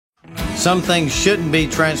Some things shouldn't be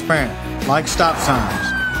transparent, like stop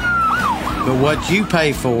signs. But what you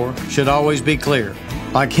pay for should always be clear,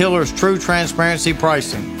 like Hiller's True Transparency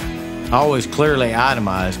Pricing. Always clearly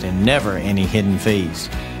itemized and never any hidden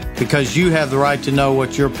fees. Because you have the right to know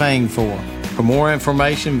what you're paying for. For more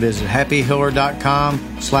information, visit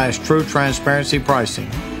happyhiller.com/true transparency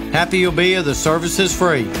pricing. Happy you'll be if the service is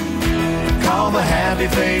free. Call the Happy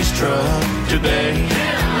Face Truck today.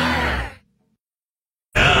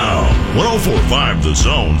 Now, 104.5 The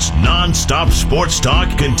Zone's non-stop sports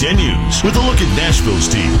talk continues with a look at Nashville's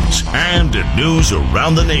teams and at news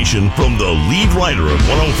around the nation from the lead writer of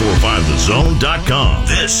 1045thezone.com.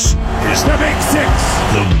 This is The Big Six.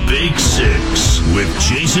 The Big Six with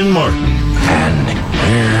Jason Martin. And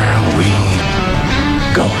here we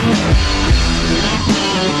go.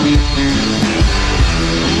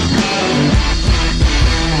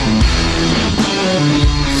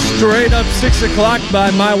 Straight up 6 o'clock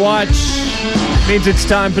by my watch means it's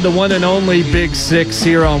time for the one and only Big Six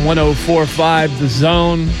here on 104.5 The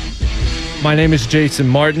Zone. My name is Jason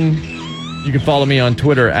Martin. You can follow me on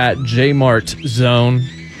Twitter at JMartZone.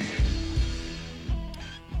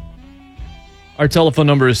 Our telephone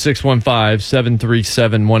number is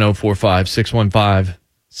 615-737-1045,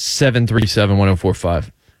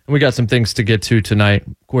 615-737-1045. And we got some things to get to tonight.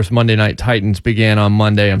 Of course, Monday Night Titans began on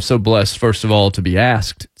Monday. I'm so blessed, first of all, to be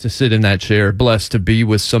asked to sit in that chair. Blessed to be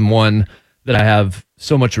with someone that I have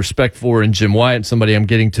so much respect for in Jim Wyatt, somebody I'm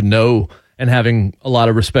getting to know and having a lot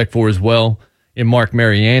of respect for as well in Mark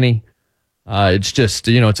Mariani. It's just,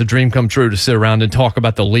 it's a dream come true to sit around and talk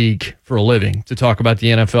about the league for a living, to talk about the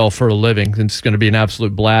NFL for a living. It's going to be an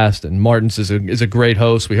absolute blast. And Martins is a great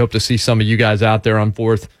host. We hope to see some of you guys out there on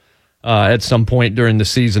 4th at some point during the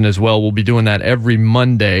season as well. We'll be doing that every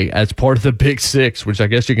Monday as part of the Big Six, which I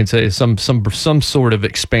guess you can say is some sort of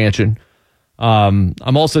expansion.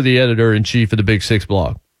 I'm also the editor-in-chief of the Big Six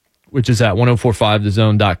blog, which is at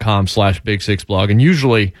 1045thezone.com/Big Six blog. And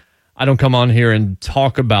usually I don't come on here and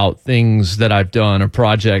talk about things that I've done or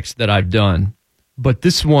projects that I've done. But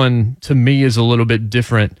this one, to me, is a little bit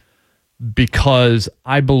different because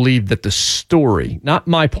I believe that the story, not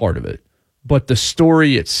my part of it, but the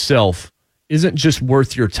story itself isn't just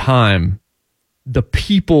worth your time. The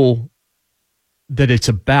people that it's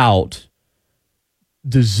about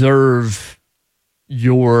deserve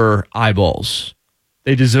your eyeballs.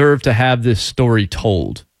 They deserve to have this story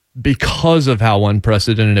told because of how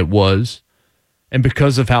unprecedented it was and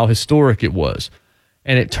because of how historic it was.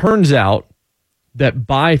 And it turns out that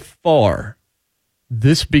by far,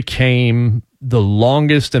 this became the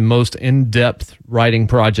longest and most in-depth writing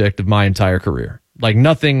project of my entire career. Like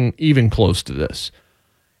nothing even close to this.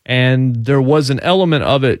 And there was an element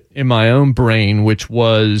of it in my own brain, which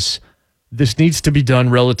was this needs to be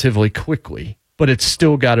done relatively quickly, but it's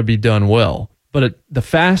still got to be done well. But the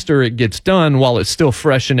faster it gets done while it's still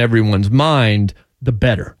fresh in everyone's mind, the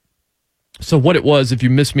better. So what it was, if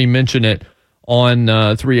you missed me mention it on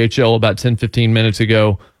 3HL about 10, 15 minutes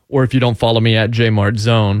ago, or if you don't follow me at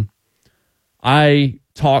JMartZone, I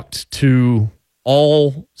talked to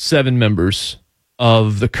all 7 members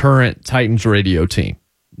of the current Titans radio team.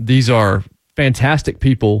 These are fantastic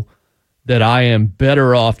people that I am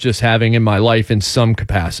better off just having in my life in some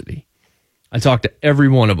capacity. I talked to every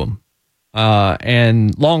one of them,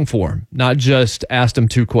 and long form, not just asked them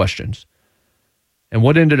 2 questions. And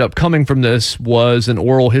what ended up coming from this was an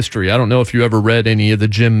oral history. I don't know if you ever read any of the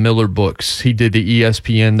Jim Miller books. He did the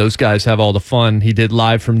ESPN. Those guys have all the fun. He did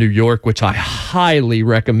Live from New York, which I highly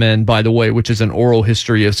recommend, by the way, which is an oral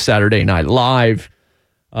history of Saturday Night Live.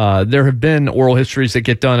 There have been oral histories that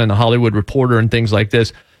get done in the Hollywood Reporter and things like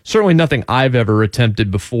this. Certainly nothing I've ever attempted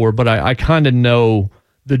before, but I kind of know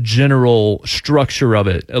the general structure of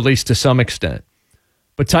it, at least to some extent.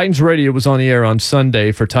 But Titans Radio was on the air on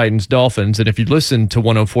Sunday for Titans Dolphins, and if you listen to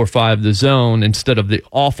 104.5 The Zone instead of the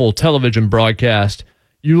awful television broadcast,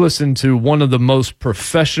 you listen to one of the most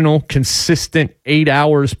professional, consistent 8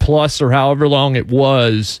 hours plus or however long it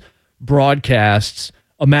was broadcasts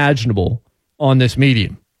imaginable on this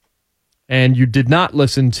medium. And you did not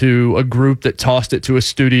listen to a group that tossed it to a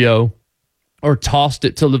studio or tossed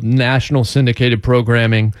it to the national syndicated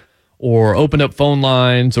programming or opened up phone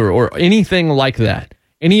lines or anything like that.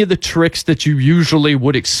 Any of the tricks that you usually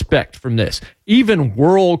would expect from this. Even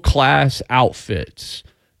world-class outfits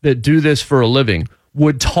that do this for a living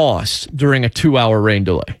would toss during a 2-hour rain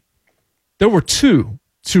delay. There were 2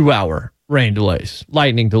 2-hour rain delays,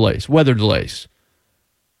 lightning delays, weather delays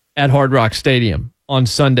at Hard Rock Stadium on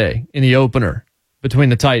Sunday in the opener between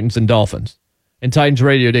the Titans and Dolphins. And Titans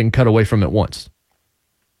Radio didn't cut away from it once.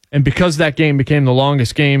 And because that game became the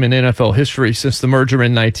longest game in NFL history since the merger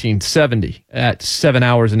in 1970 at 7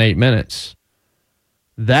 hours and 8 minutes,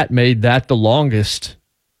 that made that the longest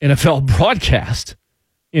NFL broadcast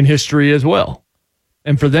in history as well.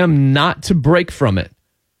 And for them not to break from it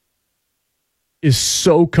is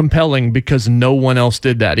so compelling because no one else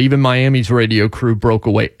did that. Even Miami's radio crew broke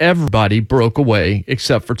away. Everybody broke away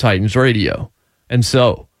except for Titans radio. And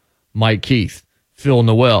so Mike Keith, Phil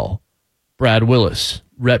Noel, Brad Willis,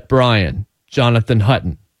 Rhett Bryan, Jonathan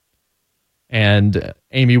Hutton, and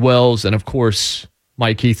Amy Wells, and of course,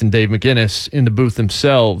 Mike Keith and Dave McGinnis in the booth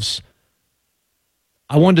themselves.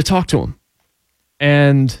 I wanted to talk to them.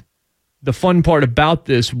 And the fun part about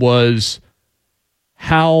this was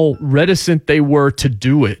how reticent they were to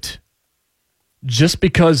do it just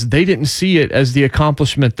because they didn't see it as the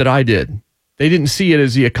accomplishment that I did. They didn't see it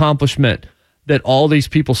as the accomplishment that all these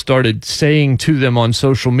people started saying to them on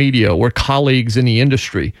social media or colleagues in the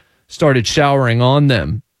industry started showering on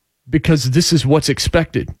them because this is what's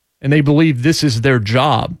expected and they believe this is their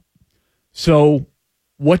job. So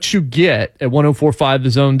what you get at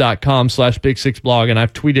 1045thezone.com/Big6Blog, and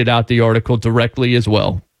I've tweeted out the article directly as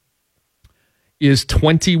well, is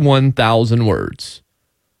 21,000 words.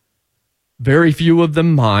 Very few of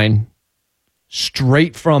them mine,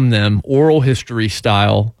 straight from them, oral history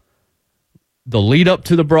style. The lead up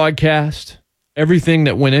to the broadcast, everything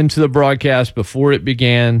that went into the broadcast before it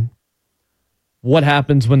began, what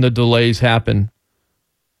happens when the delays happen,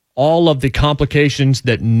 all of the complications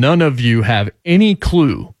that none of you have any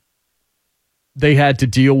clue they had to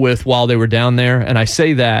deal with while they were down there. And I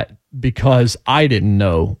say that because I didn't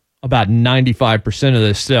know about 95% of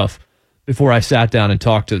this stuff before I sat down and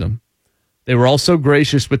talked to them. They were also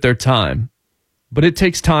gracious with their time, but it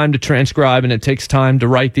takes time to transcribe and it takes time to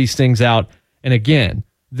write these things out. And again,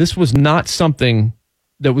 this was not something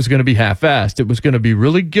that was going to be half-assed. It was going to be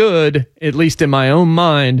really good, at least in my own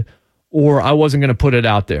mind, or I wasn't going to put it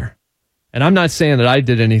out there. And I'm not saying that I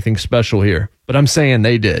did anything special here, but I'm saying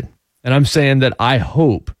they did. And I'm saying that I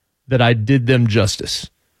hope that I did them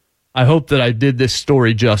justice. I hope that I did this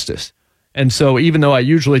story justice. And so even though I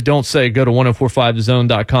usually don't say go to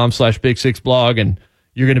 1045thezone.com/Big6Blog and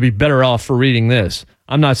you're going to be better off for reading this,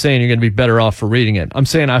 I'm not saying you're going to be better off for reading it. I'm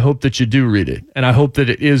saying I hope that you do read it, and I hope that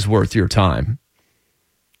it is worth your time.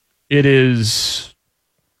 It is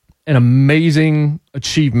an amazing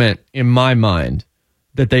achievement in my mind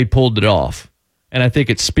that they pulled it off. And I think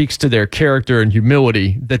it speaks to their character and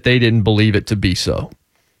humility that they didn't believe it to be so.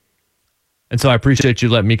 And so I appreciate you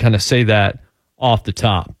letting me kind of say that off the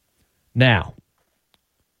top. Now,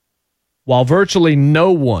 while virtually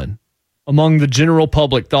no one among the general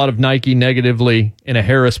public thought of Nike negatively in a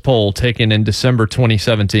Harris poll taken in December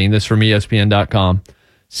 2017, this from ESPN.com,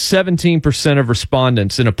 17% of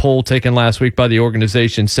respondents in a poll taken last week by the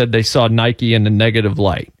organization said they saw Nike in a negative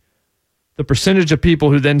light. The percentage of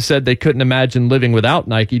people who then said they couldn't imagine living without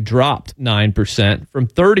Nike dropped 9% from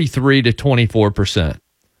 33% to 24%.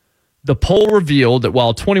 The poll revealed that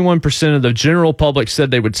while 21% of the general public said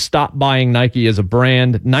they would stop buying Nike as a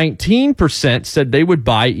brand, 19% said they would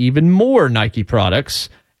buy even more Nike products.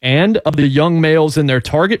 And of the young males in their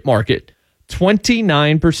target market,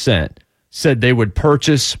 29% said they would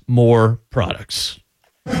purchase more products.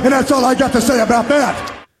 And that's all I got to say about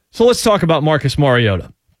that. So let's talk about Marcus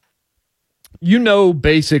Mariota. You know,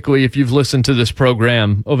 basically, if you've listened to this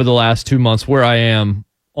program over the last 2 months, where I am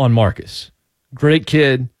on Marcus. Great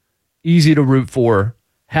kid. Easy to root for,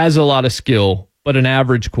 has a lot of skill, but an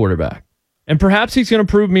average quarterback. And perhaps he's going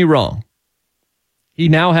to prove me wrong. He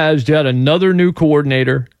now has yet another new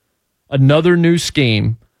coordinator, another new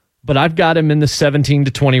scheme, but I've got him in the 17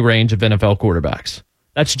 to 20 range of NFL quarterbacks.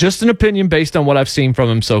 That's just an opinion based on what I've seen from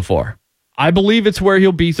him so far. I believe it's where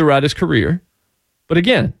he'll be throughout his career. But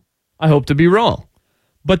again, I hope to be wrong.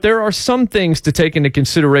 But there are some things to take into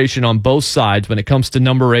consideration on both sides when it comes to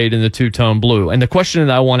number 8 in the two-tone blue. And the question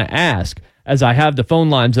that I want to ask, as I have the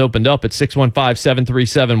phone lines opened up at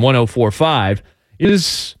 615-737-1045,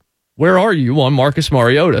 is where are you on Marcus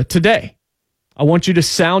Mariota today? I want you to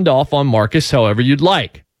sound off on Marcus however you'd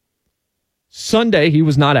like. Sunday, he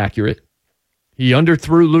was not accurate. He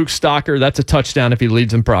underthrew Luke Stocker. That's a touchdown if he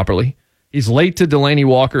leads him properly. He's late to Delaney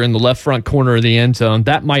Walker in the left front corner of the end zone.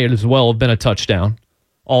 That might as well have been a touchdown.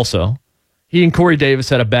 Also, he and Corey Davis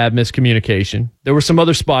had a bad miscommunication. There were some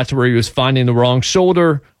other spots where he was finding the wrong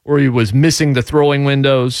shoulder or he was missing the throwing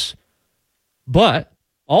windows. But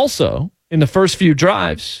also, in the first few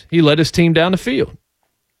drives, he led his team down the field.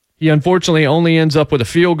 He unfortunately only ends up with a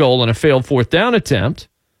field goal and a failed fourth down attempt,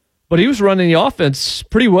 but he was running the offense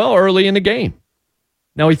pretty well early in the game.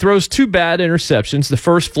 Now, he throws 2 bad interceptions. The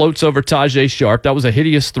first floats over Tajay Sharp. That was a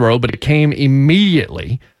hideous throw, but it came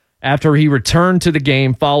immediately after he returned to the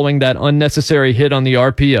game following that unnecessary hit on the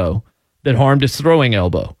RPO that harmed his throwing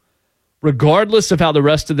elbow. Regardless of how the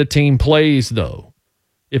rest of the team plays, though,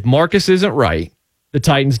 if Marcus isn't right, the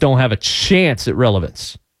Titans don't have a chance at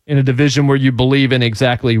relevance in a division where you believe in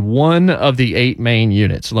exactly one of the 8 main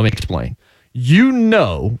units. Let me explain. You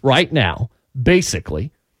know right now,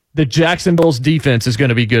 basically, that Jacksonville's defense is going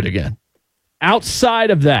to be good again.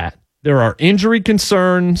 Outside of that, there are injury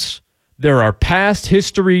concerns, there are past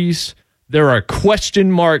histories, there are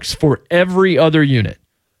question marks for every other unit.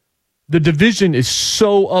 The division is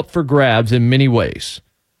so up for grabs in many ways.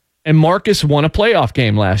 And Marcus won a playoff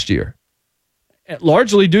game last year,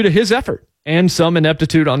 largely due to his effort and some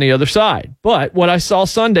ineptitude on the other side. But what I saw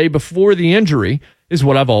Sunday before the injury is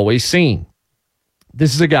what I've always seen.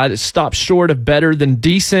 This is a guy that stops short of better than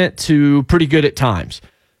decent to pretty good at times.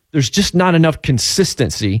 There's just not enough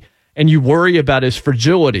consistency, and you worry about his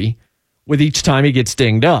fragility with each time he gets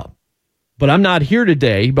dinged up. But I'm not here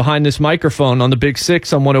today behind this microphone on the Big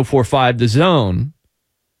Six on 104.5 The Zone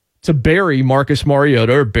to bury Marcus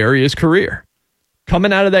Mariota or bury his career.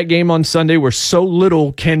 Coming out of that game on Sunday where so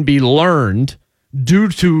little can be learned due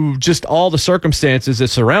to just all the circumstances that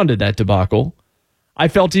surrounded that debacle, I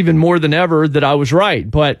felt even more than ever that I was right.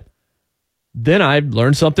 But then I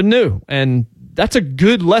learned something new. And that's a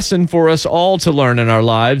good lesson for us all to learn in our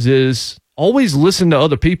lives is always listen to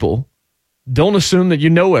other people. Don't assume that you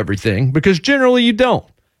know everything, because generally you don't.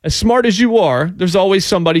 As smart as you are, there's always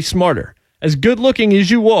somebody smarter. As good looking as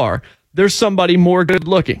you are, there's somebody more good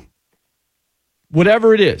looking.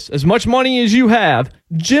 Whatever it is, as much money as you have,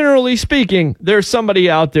 generally speaking, there's somebody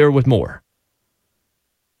out there with more.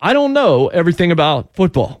 I don't know everything about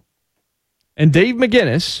football. And Dave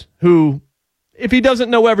McGinnis, who, if he doesn't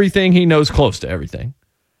know everything, he knows close to everything,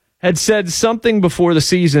 had said something before the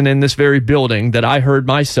season in this very building that I heard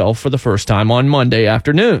myself for the first time on Monday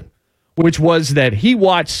afternoon, which was that he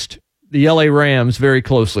watched the LA Rams very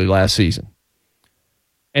closely last season.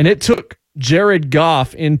 And it took Jared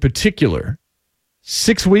Goff in particular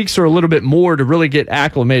 6 weeks or a little bit more to really get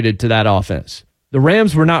acclimated to that offense. The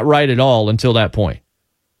Rams were not right at all until that point.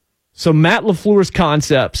 So Matt LaFleur's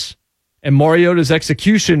concepts and Mariota's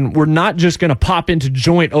execution were not just going to pop into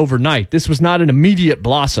joint overnight. This was not an immediate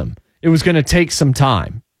blossom. It was going to take some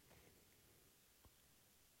time.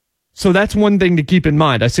 So that's one thing to keep in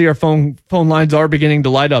mind. I see our phone lines are beginning to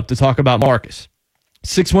light up to talk about Marcus.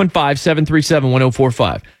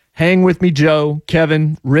 615-737-1045. Hang with me, Joe,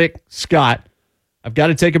 Kevin, Rick, Scott. I've got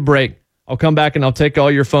to take a break. I'll come back and I'll take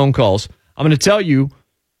all your phone calls. I'm going to tell you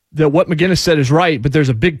that what McGinnis said is right, but there's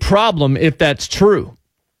a big problem if that's true.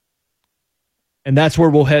 And that's where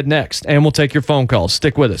we'll head next. And we'll take your phone calls.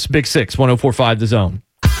 Stick with us. Big Six, 104.5 The Zone.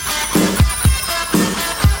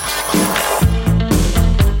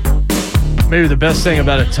 Maybe the best thing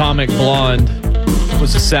about Atomic Blonde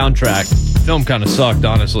was the soundtrack. The film kind of sucked,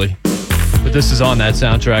 honestly. But this is on that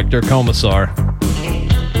soundtrack. Der Kommissar.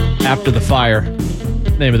 After the Fire.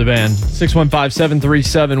 Name of the band.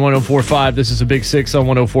 615-737-1045. This is a Big Six on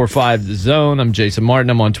 104.5 The Zone. I'm Jason Martin.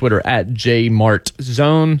 I'm on Twitter at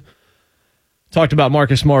JMartZone. Talked about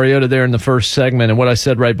Marcus Mariota there in the first segment and what I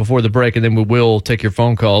said right before the break, and then we will take your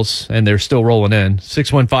phone calls, and they're still rolling in.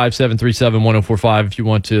 615-737-1045 if you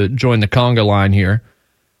want to join the conga line here.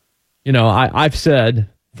 You know, I've said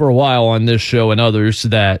for a while on this show and others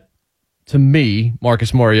that, to me,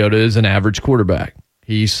 Marcus Mariota is an average quarterback.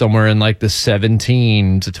 He's somewhere in like the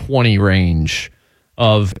 17 to 20 range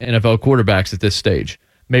of NFL quarterbacks at this stage.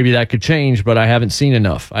 Maybe that could change, but I haven't seen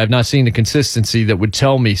enough. I have not seen the consistency that would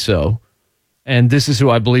tell me so. And this is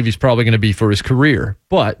who I believe he's probably going to be for his career.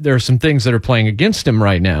 But there are some things that are playing against him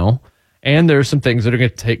right now, and there are some things that are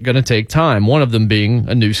going to take time, one of them being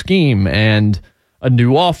a new scheme and a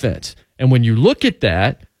new offense. And when you look at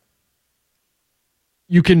that,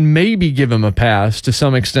 you can maybe give him a pass to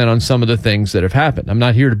some extent on some of the things that have happened. I'm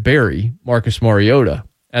not here to bury Marcus Mariota,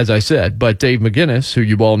 as I said, but Dave McGinnis, who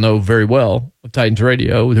you all know very well of Titans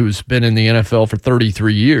Radio, who's been in the NFL for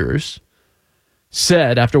 33 years,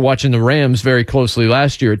 said after watching the Rams very closely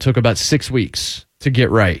last year, it took about 6 weeks to get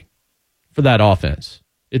right for that offense.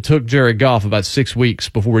 It took Jared Goff about 6 weeks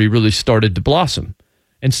before he really started to blossom.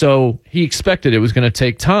 And so he expected it was going to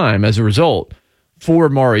take time as a result for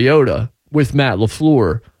Mariota with Matt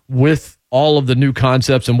LaFleur, with all of the new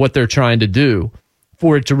concepts and what they're trying to do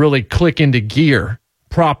for it to really click into gear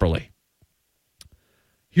properly.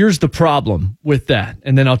 Here's the problem with that,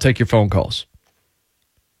 and then I'll take your phone calls.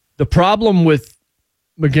 The problem with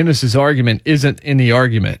McGinnis's argument isn't in the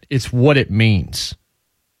argument. It's what it means.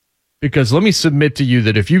 Because let me submit to you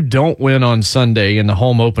that if you don't win on Sunday in the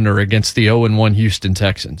home opener against the 0-1 Houston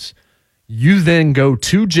Texans, you then go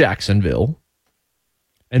to Jacksonville,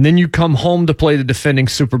 and then you come home to play the defending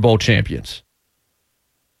Super Bowl champions.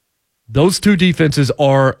 Those two defenses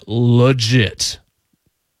are legit.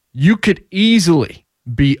 You could easily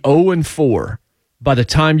be 0-4 by the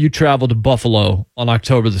time you travel to Buffalo on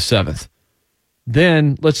October the 7th.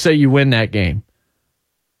 Then, let's say you win that game.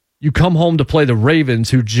 You come home to play the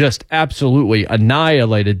Ravens, who just absolutely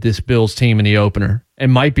annihilated this Bills team in the opener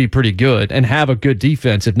and might be pretty good and have a good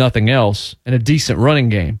defense, if nothing else, and a decent running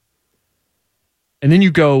game. And then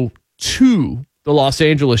you go to the Los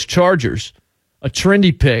Angeles Chargers, a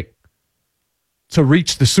trendy pick to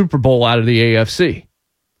reach the Super Bowl out of the AFC.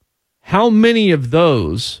 How many of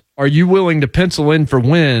those are you willing to pencil in for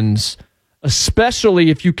wins, especially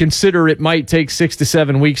if you consider it might take 6 to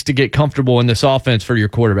 7 weeks to get comfortable in this offense for your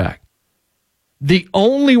quarterback? The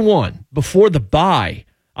only one before the bye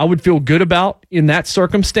I would feel good about in that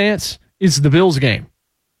circumstance is the Bills game.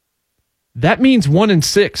 That means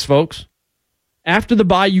 1-6, folks. After the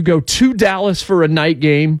bye, you go to Dallas for a night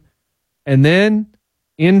game, and then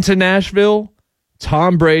into Nashville,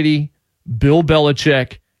 Tom Brady, Bill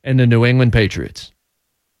Belichick, and the New England Patriots.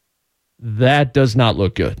 That does not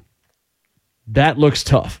look good. That looks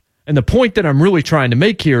tough. And the point that I'm really trying to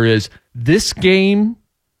make here is this game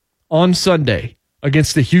on Sunday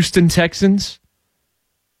against the Houston Texans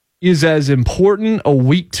is as important a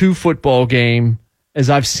week 2 football game as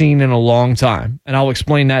I've seen in a long time. And I'll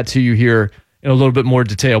explain that to you here in a little bit more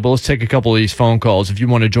detail. But let's take a couple of these phone calls. If you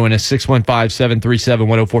want to join us,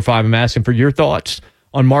 615-737-1045. I'm asking for your thoughts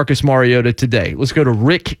on Marcus Mariota today. Let's go to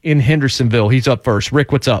Rick in Hendersonville. He's up first.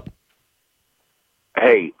 Rick, what's up?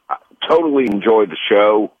 Hey, I totally enjoy the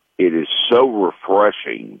show. It is so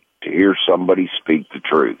refreshing to hear somebody speak the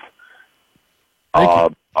truth.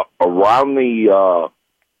 Around the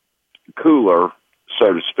cooler,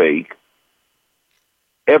 so to speak,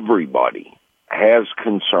 everybody has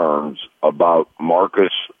concerns about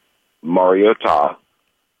Marcus Mariota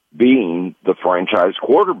being the franchise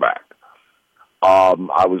quarterback.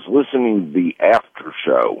 I was listening to the after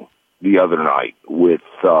show the other night with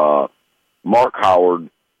Mark Howard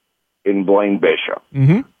and Blaine Bishop.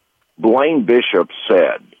 Mm-hmm. Blaine Bishop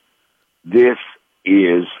said, this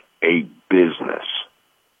is a business.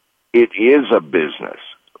 It is a business.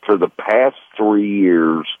 For the past 3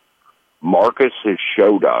 years, Marcus has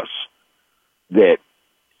showed us that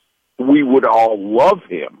we would all love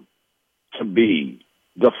him to be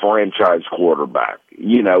the franchise quarterback.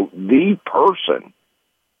 You know, the person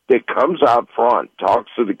that comes out front, talks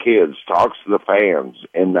to the kids, talks to the fans,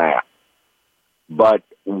 and that. But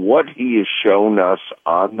what he has shown us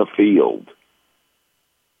on the field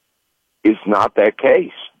is not that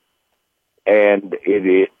case. And it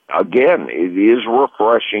is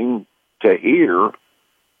refreshing to hear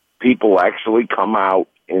people actually come out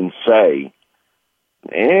and say,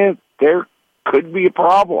 there could be a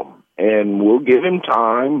problem, and we'll give him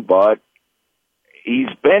time, but he's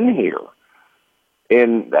been here.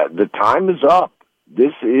 And the time is up.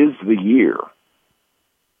 This is the year.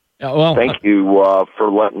 Thank you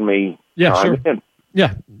for letting me chime in.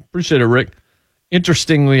 Yeah, appreciate it, Rick.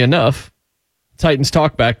 Interestingly enough, Titans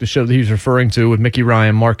Talkback, the show that he's referring to with Mickey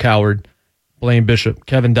Ryan, Mark Howard, Blaine Bishop,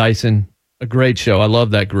 Kevin Dyson, a great show. I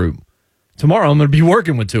love that group. Tomorrow I'm going to be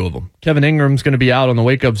working with two of them. Kevin Ingram's going to be out on the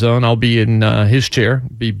Wake Up Zone. I'll be in his chair.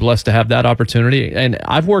 Be blessed to have that opportunity. And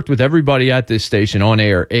I've worked with everybody at this station on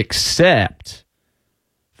air except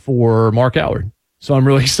for Mark Howard. So I'm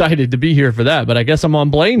really excited to be here for that. But I guess I'm on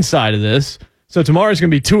Blaine's side of this. So tomorrow's going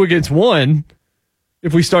to be 2 against 1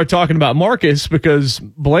 if we start talking about Marcus, because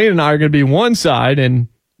Blaine and I are going to be one side and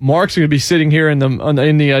Mark's going to be sitting here in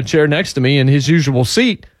the chair next to me in his usual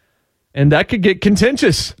seat. And that could get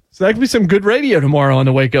contentious. So that could be some good radio tomorrow on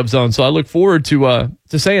the Wake Up Zone. So I look forward to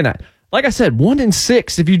saying that. Like I said,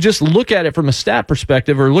 1-6, if you just look at it from a stat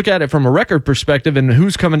perspective or look at it from a record perspective and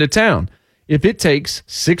who's coming to town. If it takes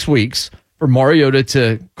 6 weeks for Mariota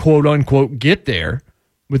to, quote unquote, get there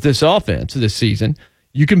with this offense this season,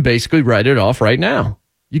 you can basically write it off right now.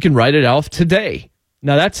 You can write it off today.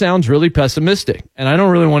 Now, that sounds really pessimistic, and I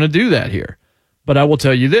don't really want to do that here. But I will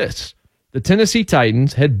tell you this. The Tennessee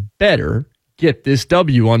Titans had better get this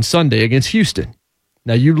W on Sunday against Houston.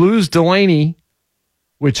 Now, you lose Delaney,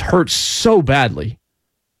 which hurts so badly,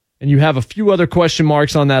 and you have a few other question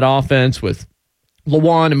marks on that offense with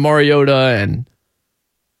Lawan and Mariota, and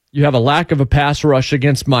you have a lack of a pass rush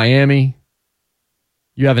against Miami.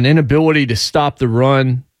 You have an inability to stop the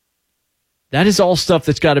run. That is all stuff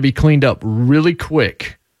that's got to be cleaned up really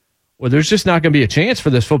quick, Well, there's just not going to be a chance for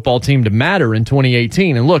this football team to matter in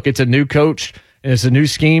 2018. And look, it's a new coach and it's a new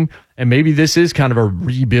scheme, and maybe this is kind of a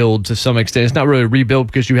rebuild to some extent. It's not really a rebuild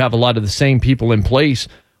because you have a lot of the same people in place,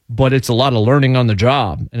 but it's a lot of learning on the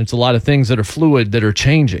job, and it's a lot of things that are fluid that are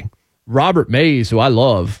changing. Robert Mays, who I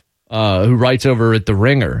love, who writes over at The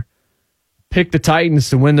Ringer, picked the Titans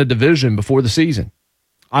to win the division before the season.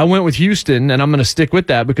 I went with Houston, and I'm going to stick with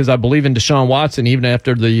that because I believe in Deshaun Watson even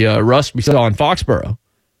after the rust we saw in Foxborough.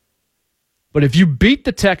 But if you beat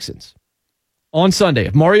the Texans on Sunday,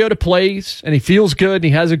 if Mariota plays and he feels good and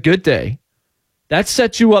he has a good day, that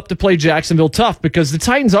sets you up to play Jacksonville tough because the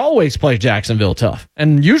Titans always play Jacksonville tough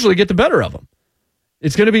and usually get the better of them.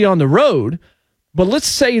 It's going to be on the road, but let's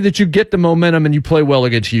say that you get the momentum and you play well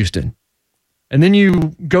against Houston. And then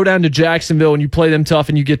you go down to Jacksonville and you play them tough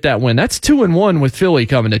and you get that win. That's 2-1 with Philly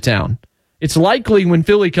coming to town. It's likely when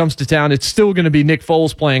Philly comes to town, it's still going to be Nick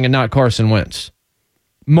Foles playing and not Carson Wentz.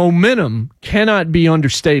 Momentum cannot be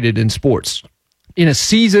understated in sports. In a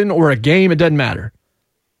season or a game, it doesn't matter.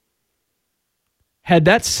 Had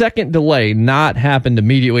that second delay not happened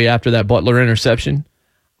immediately after that Butler interception,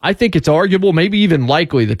 I think it's arguable, maybe even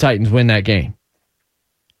likely, the Titans win that game.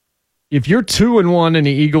 If you're 2-1 and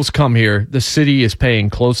the Eagles come here, the city is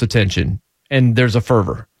paying close attention, and there's a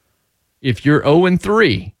fervor. If you're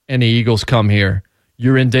 0-3 and the Eagles come here,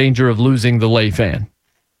 you're in danger of losing the lay fan.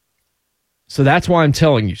 So that's why I'm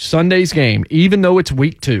telling you, Sunday's game, even though it's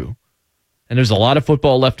week 2, and there's a lot of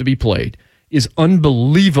football left to be played, is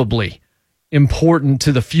unbelievably important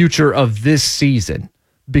to the future of this season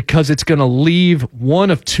because it's going to leave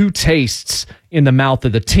one of two tastes in the mouth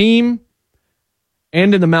of the team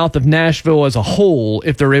and in the mouth of Nashville as a whole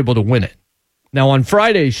if they're able to win it. Now, on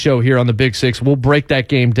Friday's show here on the Big Six, we'll break that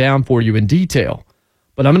game down for you in detail.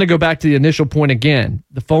 But I'm going to go back to the initial point again.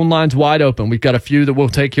 The phone line's wide open. We've got a few that we'll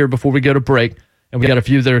take here before we go to break, and we've got a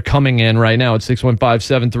few that are coming in right now at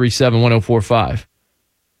 615-737-1045.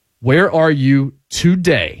 Where are you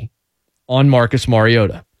today on Marcus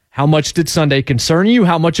Mariota? How much did Sunday concern you?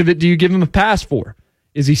 How much of it do you give him a pass for?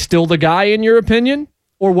 Is he still the guy in your opinion?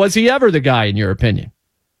 Or was he ever the guy in your opinion?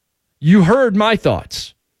 You heard my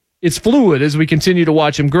thoughts. It's fluid as we continue to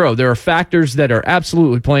watch him grow. There are factors that are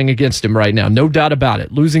absolutely playing against him right now. No doubt about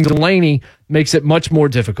it. Losing Delaney makes it much more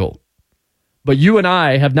difficult. But you and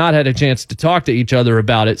I have not had a chance to talk to each other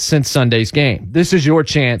about it since Sunday's game. This is your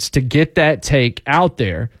chance to get that take out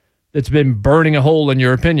there that's been burning a hole in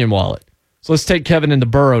your opinion wallet. So let's take Kevin in the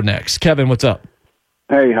Borough next. Kevin, what's up?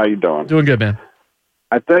 Hey, how you doing? Doing good, man.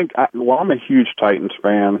 I'm a huge Titans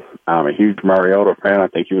fan. I'm a huge Mariota fan. I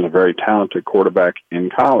think he was a very talented quarterback in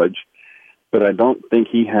college, but I don't think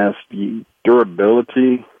he has the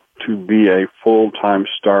durability to be a full-time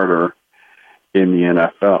starter in the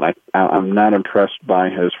NFL. I'm not impressed by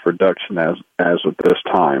his production as of this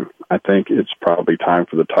time. I think it's probably time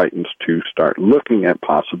for the Titans to start looking at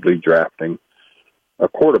possibly drafting a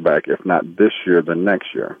quarterback, if not this year, then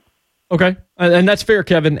next year. Okay, and that's fair,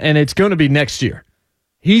 Kevin, and it's going to be next year.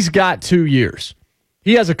 He's got 2 years.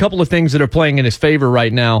 He has a couple of things that are playing in his favor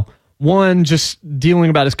right now. One, just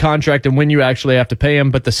dealing about his contract and when you actually have to pay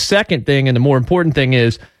him. But the second thing, and the more important thing,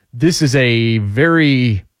 is this is a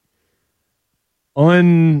very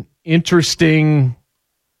uninteresting,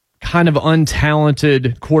 kind of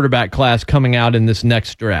untalented quarterback class coming out in this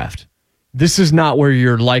next draft. This is not where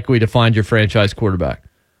you're likely to find your franchise quarterback.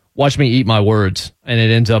 Watch me eat my words, and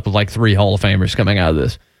it ends up with like 3 Hall of Famers coming out of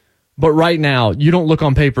this. But right now, you don't look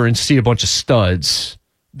on paper and see a bunch of studs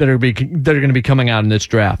that are going to be coming out in this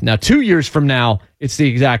draft. Now, 2 years from now, it's the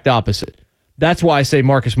exact opposite. That's why I say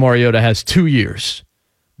Marcus Mariota has 2 years,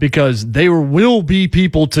 because there will be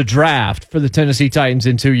people to draft for the Tennessee Titans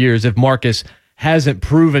in 2 years if Marcus hasn't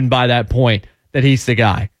proven by that point that he's the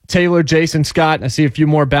guy. Taylor, Jason, Scott, I see a few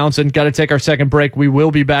more bouncing. Got to take our second break. We will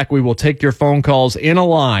be back. We will take your phone calls in a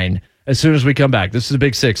line as soon as we come back. This is the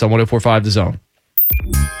Big Six on 104.5 The Zone.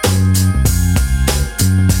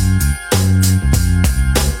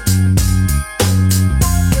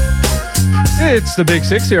 It's the Big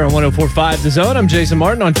Six here on 104.5 The Zone. I'm Jason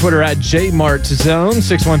Martin on Twitter at JMartZone,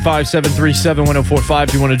 615-737-1045.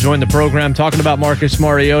 If you want to join the program talking about Marcus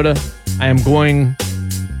Mariota, I am going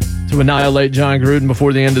to annihilate John Gruden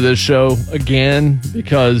before the end of this show again,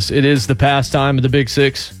 because it is the pastime of the Big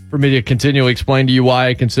Six for me to continually explain to you why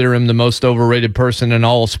I consider him the most overrated person in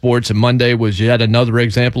all sports, and Monday was yet another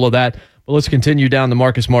example of that. But let's continue down the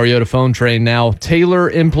Marcus Mariota phone train now. Taylor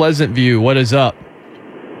in Pleasant View, what is up?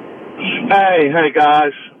 Hey,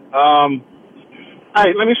 guys.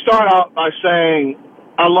 Hey, let me start out by saying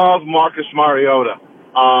I love Marcus Mariota.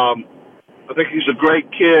 I think he's a great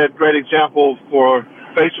kid, great example for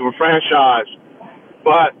face of a franchise.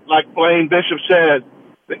 But like Blaine Bishop said,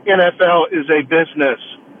 the NFL is a business.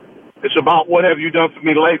 It's about what have you done for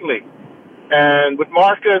me lately. And with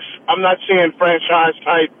Marcus, I'm not seeing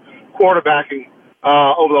franchise-type quarterbacking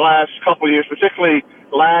over the last couple of years, particularly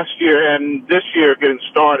last year and this year getting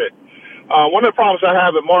started. One of the problems I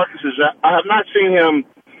have with Marcus is that I have not seen him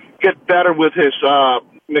get better with his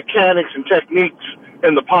mechanics and techniques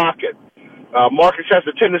in the pocket. Marcus has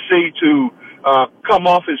a tendency to come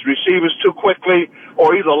off his receivers too quickly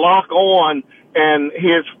or either lock on and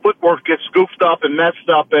his footwork gets goofed up and messed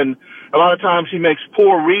up, and a lot of times he makes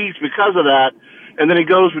poor reads because of that, and then he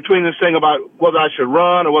goes between this thing about whether I should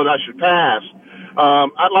run or whether I should pass.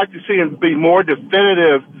 I'd like to see him be more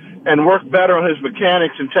definitive and work better on his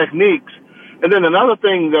mechanics and techniques. And then another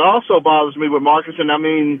thing that also bothers me with Marcus, and I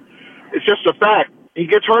mean, it's just a fact, he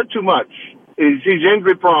gets hurt too much. He's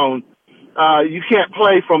injury prone. You can't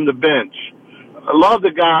play from the bench. I love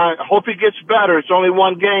the guy. I hope he gets better. It's only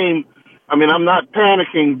one game. I mean, I'm not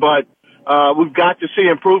panicking, but we've got to see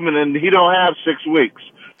improvement, and he don't have 6 weeks.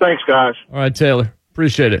 Thanks, guys. All right, Taylor.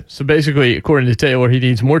 Appreciate it. So basically, according to Taylor, he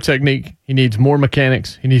needs more technique. He needs more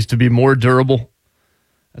mechanics. He needs to be more durable.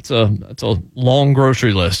 That's a long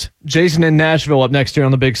grocery list. Jason in Nashville up next here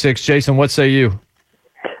on the Big Six. Jason, what say you?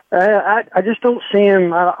 I just don't see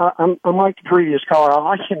him. I'm like the previous caller. I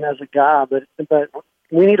like him as a guy, but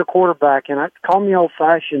we need a quarterback. And call me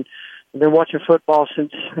old-fashioned. I've been watching football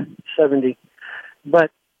since 70.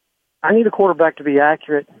 But I need a quarterback to be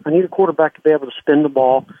accurate. I need a quarterback to be able to spin the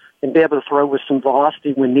ball and be able to throw with some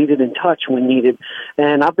velocity when needed and touch when needed.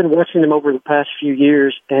 And I've been watching him over the past few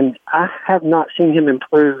years, and I have not seen him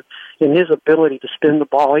improve in his ability to spin the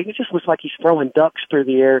ball. He just looks like he's throwing ducks through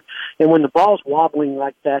the air. And when the ball's wobbling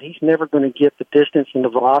like that, he's never going to get the distance and the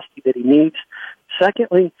velocity that he needs.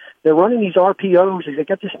 Secondly, they're running these RPOs. They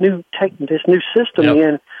got this new system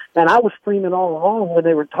in, and I was screaming all along when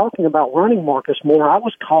they were talking about running Marcus Moore. I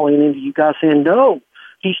was calling into you guys saying, no,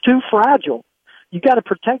 he's too fragile. You got to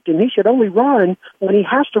protect him. He should only run when he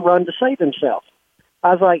has to run to save himself. I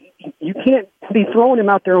was like, you can't be throwing him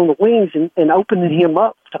out there on the wings and opening him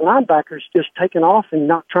up to linebackers just taking off and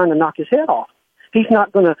not trying to knock his head off. He's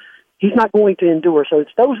not going to endure. So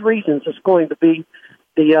it's those reasons it's going to be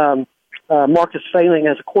the Marcus failing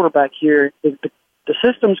as a quarterback here. The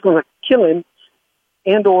system's going to kill him,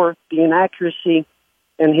 and or the inaccuracy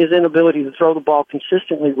and his inability to throw the ball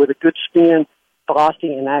consistently with a good spin,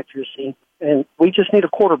 velocity, and accuracy. And we just need a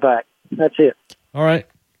quarterback. That's it. All right.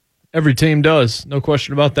 Every team does. No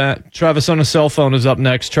question about that. Travis on a cell phone is up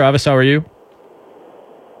next. Travis, how are you?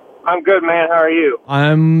 I'm good, man. How are you?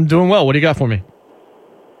 I'm doing well. What do you got for me?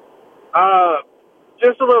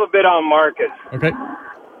 Just a little bit on Marcus. Okay.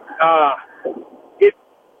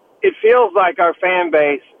 It feels like our fan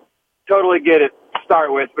base, totally get it to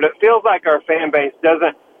start with, but it feels like our fan base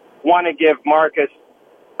doesn't want to give Marcus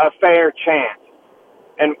a fair chance.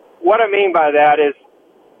 And what I mean by that is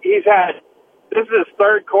this is his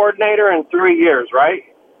third coordinator in 3 years, right?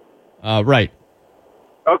 Right.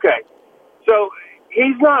 Okay. So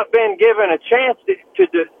he's not been given a chance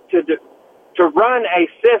to run a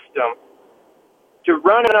system, to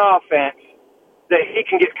run an offense that he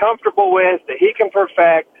can get comfortable with, that he can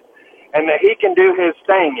perfect, and that he can do his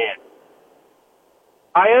thing in.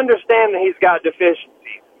 I understand that he's got deficiencies.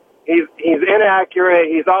 He's inaccurate.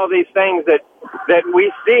 He's all these things that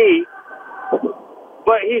we see,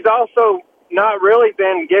 but he's also not really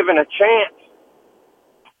been given a chance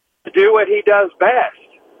to do what he does best.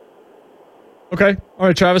 Okay. All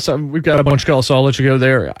right, Travis, we've got a bunch of calls, so I'll let you go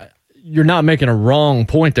there. You're not making a wrong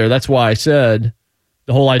point there. That's why I said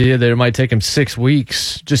the whole idea that it might take him 6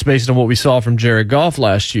 weeks, just based on what we saw from Jared Goff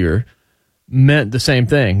last year, meant the same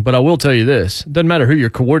thing. But I will tell you this. It doesn't matter who your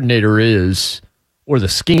coordinator is or the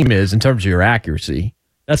scheme is in terms of your accuracy.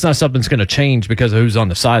 That's not something that's going to change because of who's on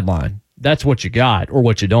the sideline. That's what you got or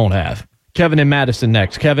what you don't have. Kevin in Madison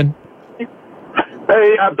next. Kevin?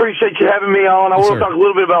 Hey, I appreciate you having me on. I want to talk a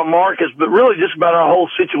little bit about Marcus, but really just about our whole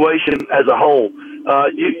situation as a whole.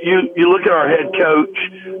 You look at our head coach.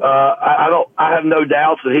 I have no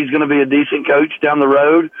doubts that he's going to be a decent coach down the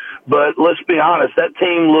road. But let's be honest, that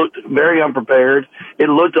team looked very unprepared. It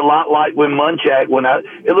looked a lot like when Munchak went out.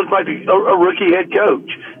 It looked like a rookie head coach.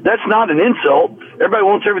 That's not an insult. Everybody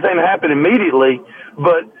wants everything to happen immediately.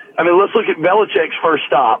 But, I mean, let's look at Belichick's first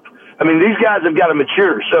stop. I mean, these guys have got to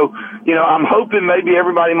mature. So, you know, I'm hoping maybe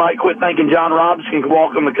everybody might quit thinking John Robinson can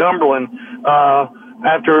walk them to Cumberland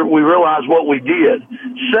after we realize what we did.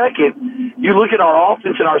 Second, you look at our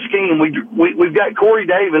offense and our scheme. We've got Corey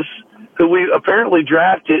Davis, who we apparently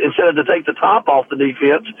drafted instead of to take the top off the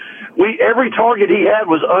defense. Every target he had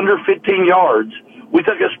was under 15 yards. We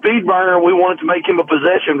took a speed burner and we wanted to make him a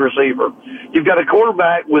possession receiver. You've got a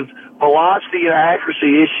quarterback with velocity and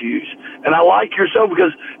accuracy issues. And I like your show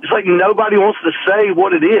because it's like nobody wants to say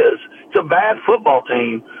what it is. It's a bad football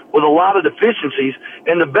team with a lot of deficiencies.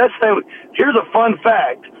 And the best thing, here's a fun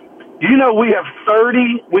fact. You know, we have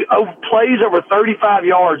plays over 35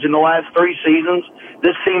 yards in the last 3 seasons.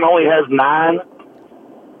 This team only has 9.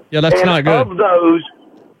 Yeah, that's not good. Of those,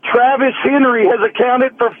 Travis Henry has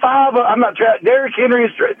accounted for 5. Derrick Henry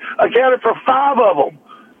has accounted for 5 of them.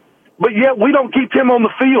 But yet we don't keep him on the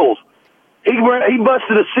field. He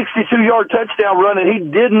busted a 62-yard touchdown run, and he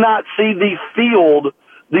did not see the field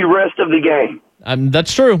the rest of the game.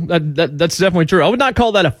 That's true. That's definitely true. I would not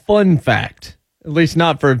call that a fun fact, at least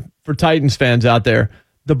not for Titans fans out there.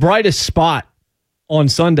 The brightest spot on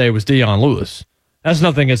Sunday was Dion Lewis. That's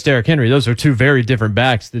nothing against Derrick Henry. Those are 2 very different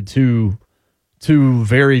backs, the two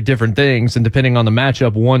very different things, and depending on the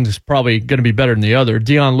matchup, one's probably going to be better than the other.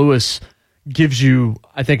 Dion Lewis gives you,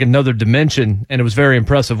 I think, another dimension, and it was very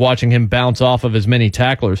impressive watching him bounce off of as many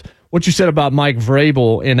tacklers. What you said about Mike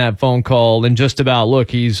Vrabel in that phone call and just about, look,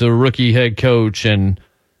 he's a rookie head coach and,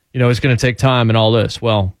 you know, it's going to take time and all this.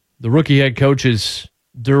 Well, the rookie head coaches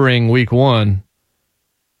during week 1,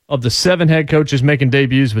 of the 7 head coaches making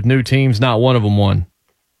debuts with new teams, not one of them won.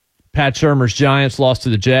 Pat Shurmur's Giants lost to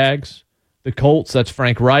the Jags. The Colts, that's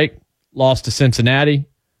Frank Reich, lost to Cincinnati.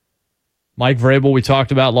 Mike Vrabel, we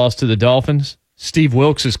talked about, lost to the Dolphins. Steve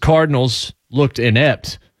Wilks' Cardinals looked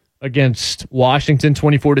inept against Washington,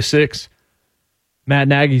 24-6. Matt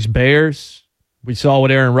Nagy's Bears, we saw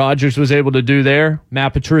what Aaron Rodgers was able to do there.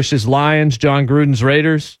 Matt Patricia's Lions, John Gruden's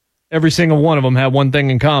Raiders. Every single one of them had one thing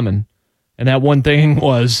in common, and that one thing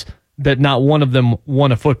was that not one of them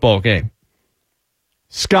won a football game.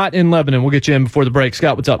 Scott in Lebanon, we'll get you in before the break.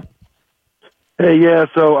 Scott, what's up? Hey, yeah,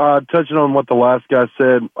 so touching on what the last guy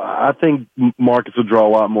said, I think Marcus would draw a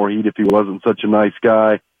lot more heat if he wasn't such a nice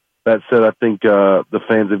guy. That said, I think the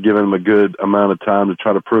fans have given him a good amount of time to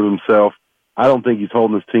try to prove himself. I don't think he's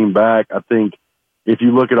holding his team back. I think if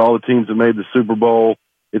you look at all the teams that made the Super Bowl,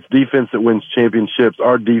 it's defense that wins championships.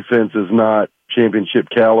 Our defense is not championship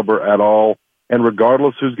caliber at all. And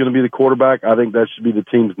regardless who's going to be the quarterback, I think that should be the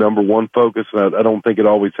team's number one focus. I don't think it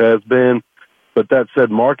always has been. But that said,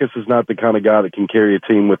 Marcus is not the kind of guy that can carry a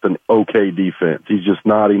team with an okay defense. He's just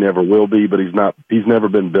not. He never will be, but he's never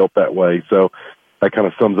been built that way. So that kind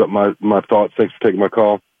of sums up my thoughts. Thanks for taking my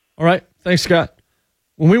call. All right. Thanks, Scott.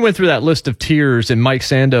 When we went through that list of tiers and Mike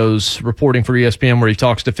Sandoz reporting for ESPN where he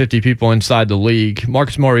talks to 50 people inside the league,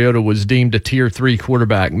 Marcus Mariota was deemed a tier 3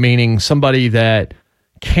 quarterback, meaning somebody that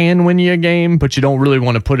can win you a game, but you don't really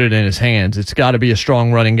want to put it in his hands. It's got to be a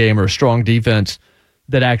strong running game or a strong defense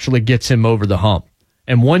that actually gets him over the hump.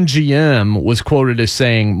 And one GM was quoted as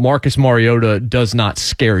saying, Marcus Mariota does not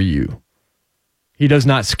scare you. He does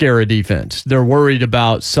not scare a defense. They're worried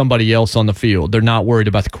about somebody else on the field. They're not worried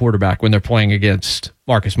about the quarterback when they're playing against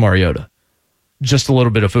Marcus Mariota. Just a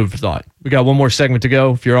little bit of food for thought. We got one more segment to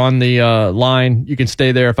go. If you're on the line, you can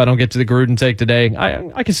stay there. If I don't get to the Gruden take today,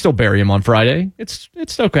 I can still bury him on Friday.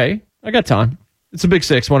 It's okay. I got time. It's a Big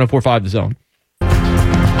 6, 104.5 The Zone.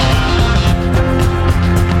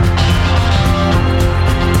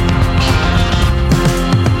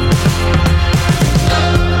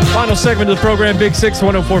 Final segment of the program, Big 6,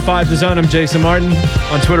 104.5 The Zone. I'm Jason Martin.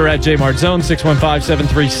 On Twitter at JMartZone,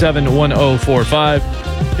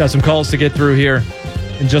 615-737-1045. Got some calls to get through here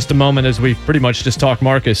in just a moment as we pretty much just talk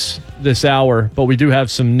Marcus this hour. But we do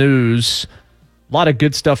have some news. A lot of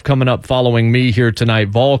good stuff coming up following me here tonight.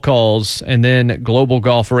 Vol calls and then Global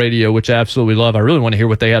Golf Radio, which I absolutely love. I really want to hear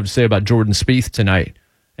what they have to say about Jordan Spieth tonight.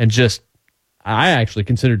 And just, I actually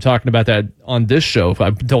considered talking about that on this show.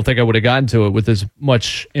 I don't think I would have gotten to it with as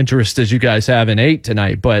much interest as you guys have in 8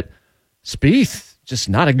 tonight. But Spieth, just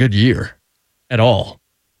not a good year at all.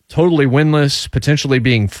 Totally winless, potentially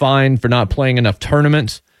being fined for not playing enough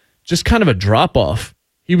tournaments. Just kind of a drop-off.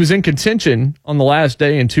 He was in contention on the last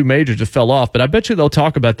day in 2 majors, just fell off. But I bet you they'll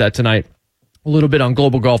talk about that tonight a little bit on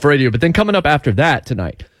Global Golf Radio. But then coming up after that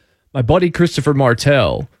tonight, my buddy Christopher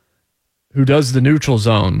Martell, who does the Neutral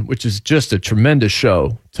Zone, which is just a tremendous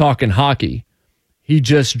show, talking hockey. He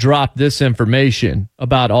just dropped this information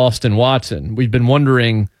about Austin Watson. We've been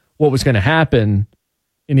wondering what was going to happen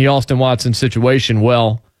in the Austin Watson situation.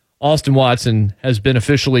 Well, Austin Watson has been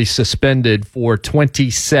officially suspended for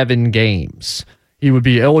 27 games. He would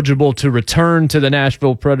be eligible to return to the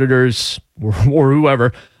Nashville Predators or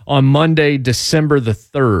whoever on Monday, December the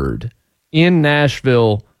 3rd in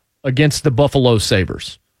Nashville against the Buffalo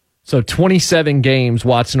Sabres. So 27 games,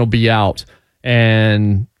 Watson will be out.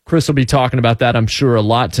 And Chris will be talking about that, I'm sure, a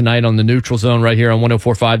lot tonight on the Neutral Zone right here on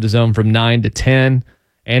 104.5 The Zone from 9 to 10.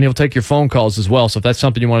 And he'll take your phone calls as well. So if that's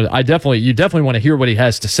something you want to, you definitely want to hear what he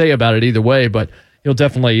has to say about it either way, but he'll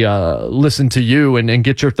definitely listen to you and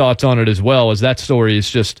get your thoughts on it as well, as that story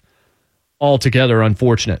is just altogether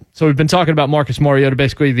unfortunate. So we've been talking about Marcus Mariota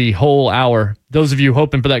basically the whole hour. Those of you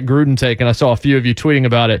hoping for that Gruden take, and I saw a few of you tweeting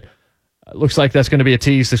about it, looks like that's going to be a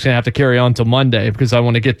tease that's going to have to carry on till Monday because I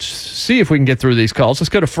want to see if we can get through these calls. Let's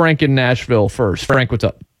go to Frank in Nashville first. Frank, what's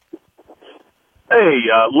up? Hey,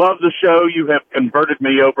 love the show. You have converted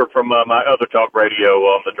me over from my other talk radio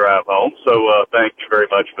on the drive home, so thank you very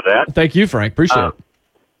much for that. Thank you, Frank. Appreciate it.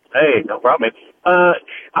 Hey, no problem.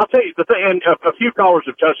 I'll tell you the thing, and a few callers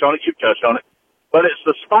have touched on it, you've touched on it, but it's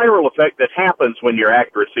the spiral effect that happens when your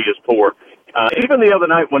accuracy is poor. Even the other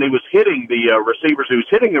night when he was hitting the receivers, he was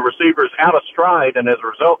hitting the receivers out of stride, and as a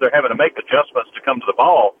result, they're having to make adjustments to come to the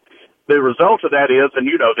ball. The result of that is, and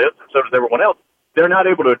you know this, and so does everyone else, they're not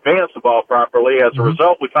able to advance the ball properly. As a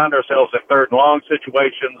result, we find ourselves in third and long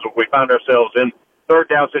situations, or we find ourselves in third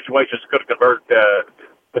down situations that could have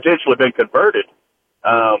potentially been converted.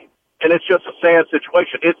 And it's just a sad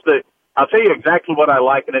situation. I'll tell you exactly what I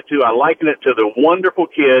liken it to. I liken it to the wonderful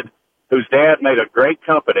kid whose dad made a great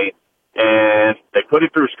company, and they put him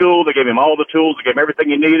through school. They gave him all the tools. They gave him everything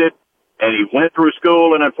he needed, and he went through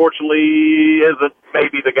school, and unfortunately isn't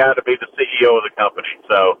maybe the guy to be the CEO of the company.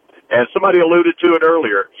 So, and somebody alluded to it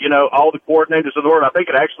earlier. You know, all the coordinators in the world, I think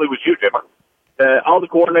it actually was you, Jimmer, all the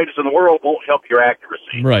coordinators in the world won't help your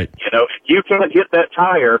accuracy. Right. You know, if you can't hit that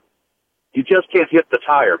tire, you just can't hit the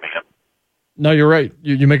tire, man. No, you're right.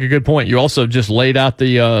 You make a good point. You also just laid out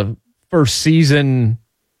the first season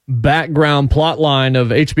background plot line of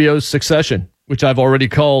HBO's Succession, which I've already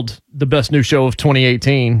called the best new show of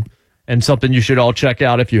 2018 and something you should all check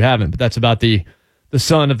out if you haven't. But that's about the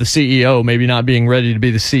son of the CEO maybe not being ready to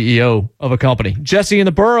be the CEO of a company. Jesse in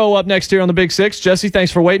the Borough up next here on the Big Six. Jesse,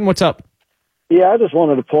 thanks for waiting. What's up? Yeah, I just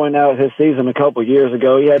wanted to point out his season a couple years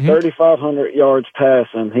ago. He had 3,500 yards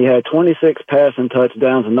passing. He had 26 passing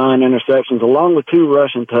touchdowns and 9 interceptions, along with 2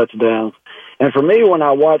 rushing touchdowns. And for me, when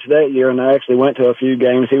I watched that year, and I actually went to a few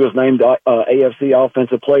games, he was named AFC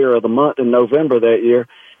Offensive Player of the Month in November that year.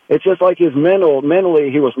 It's just like his mentally,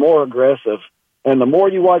 he was more aggressive. And the more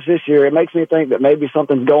you watch this year, it makes me think that maybe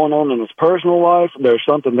something's going on in his personal life. There's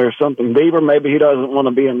something deeper. Maybe he doesn't want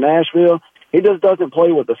to be in Nashville. He just doesn't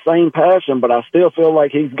play with the same passion, but I still feel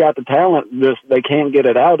like he's got the talent. Just they can't get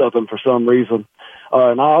it out of him for some reason.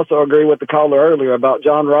 And I also agree with the caller earlier about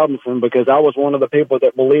John Robinson, because I was one of the people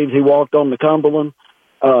that believes he walked on the Cumberland.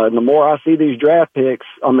 And the more I see these draft picks,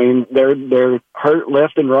 I mean, they're hurt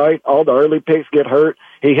left and right. All the early picks get hurt.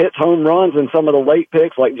 He hits home runs in some of the late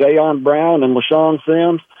picks like Jayon Brown and LaShawn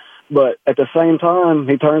Sims. But at the same time,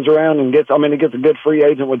 he turns around and gets a good free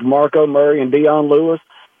agent with Marco Murray and Deion Lewis.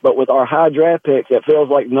 But with our high draft picks, it feels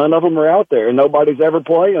like none of them are out there and nobody's ever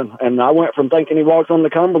playing. And I went from thinking he walks on the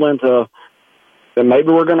Cumberland to then maybe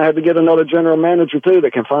we're going to have to get another general manager, too,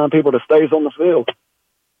 that can find people that stays on the field.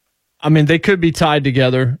 I mean, they could be tied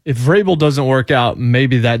together. If Vrabel doesn't work out,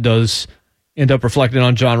 maybe that does end up reflecting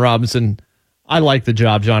on John Robinson. I like the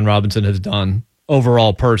job John Robinson has done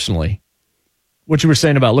overall personally. What you were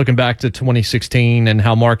saying about looking back to 2016 and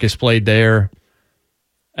how Marcus played there,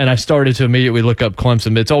 and I started to immediately look up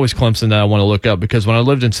Clemson. It's always Clemson that I want to look up because when I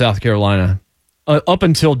lived in South Carolina, up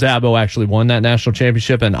until Dabo actually won that national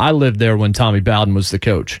championship, and I lived there when Tommy Bowden was the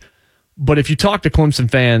coach. But if you talk to Clemson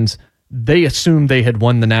fans, they assumed they had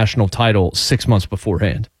won the national title 6 months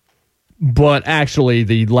beforehand. But actually,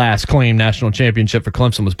 the last claimed national championship for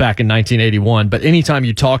Clemson was back in 1981. But anytime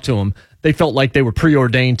you talk to them, they felt like they were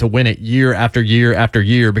preordained to win it year after year after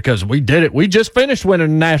year because we did it. We just finished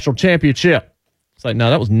winning a national championship. It's like, no,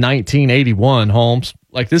 that was 1981, Holmes.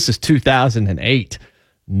 Like, this is 2008.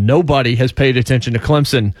 Nobody has paid attention to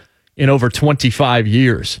Clemson in over 25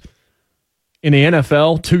 years. In the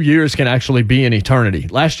NFL, 2 years can actually be an eternity.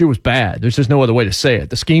 Last year was bad. There's just no other way to say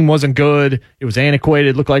it. The scheme wasn't good. It was antiquated.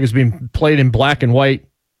 It looked like it was being played in black and white,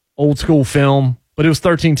 old school film. But it was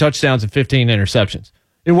 13 touchdowns and 15 interceptions.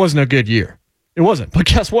 It wasn't a good year. It wasn't. But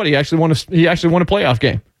guess what? He actually won a playoff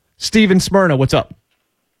game. Steven Smyrna, what's up?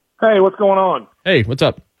 Hey, what's going on? Hey, what's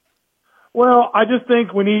up? Well, I just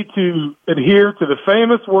think we need to adhere to the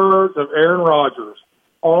famous words of Aaron Rodgers.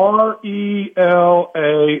 RELAX.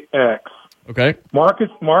 Okay. Marcus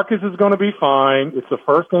is going to be fine. It's the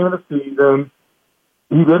first game of the season.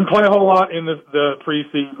 He didn't play a whole lot in the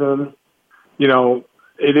preseason. You know,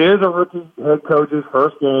 it is a rookie head coach's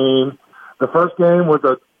first game. The first game was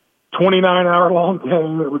a 29-hour-long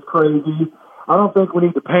game. It was crazy. I don't think we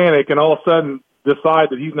need to panic and all of a sudden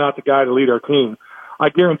decide that he's not the guy to lead our team. I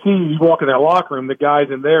guarantee you walk in that locker room, the guys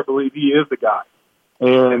in there believe he is the guy.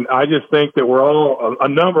 And I just think that we're all, a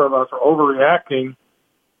number of us are overreacting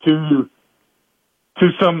to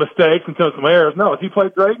some mistakes and to some errors. No, has he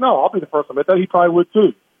played great? No, I'll be the first to admit that. He probably would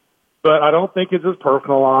too. But I don't think it's his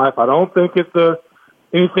personal life. I don't think it's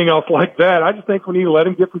anything else like that. I just think we need to let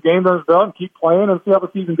him get some games under his belt and keep playing and see how the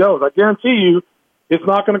season goes. I guarantee you it's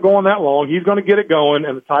not going to go on that long. He's going to get it going,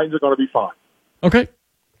 and the Titans are going to be fine. Okay.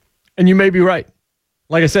 And you may be right.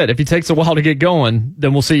 Like I said, if he takes a while to get going,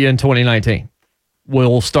 then we'll see you in 2019.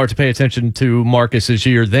 We'll start to pay attention to Marcus's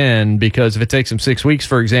year then, because if it takes him 6 weeks,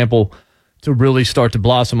 for example, to really start to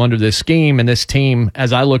blossom under this scheme and this team,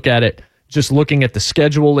 as I look at it, just looking at the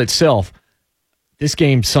schedule itself, this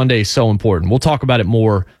game Sunday is so important. We'll talk about it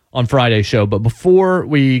more on Friday's show. But before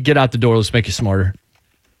we get out the door, let's make you smarter.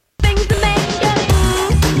 Things that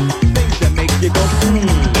make you go,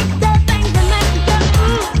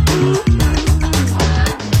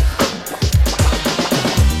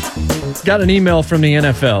 Got an email from the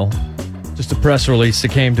NFL, just a press release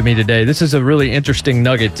that came to me today. This is a really interesting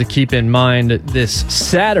nugget to keep in mind this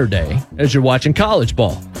Saturday as you're watching college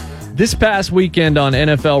ball. This past weekend on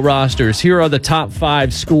NFL rosters, here are the top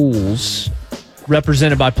 5 schools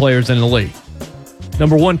represented by players in the league.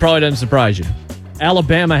 Number 1 probably doesn't surprise you.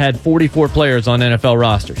 Alabama had 44 players on NFL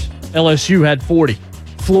rosters. LSU had 40.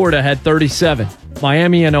 Florida had 37.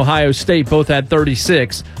 Miami and Ohio State both had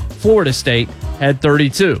 36. Florida State had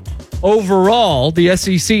 32. Overall, the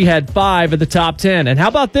SEC had 5 of the top 10. And how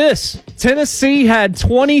about this? Tennessee had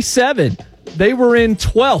 27. They were in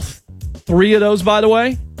 12th. 3 of those, by the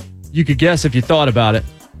way, you could guess if you thought about it.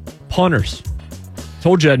 Punters.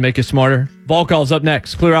 Told you I'd make you smarter. Ball calls up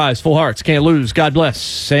next. Clear eyes, full hearts, can't lose. God bless.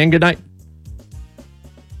 Saying goodnight.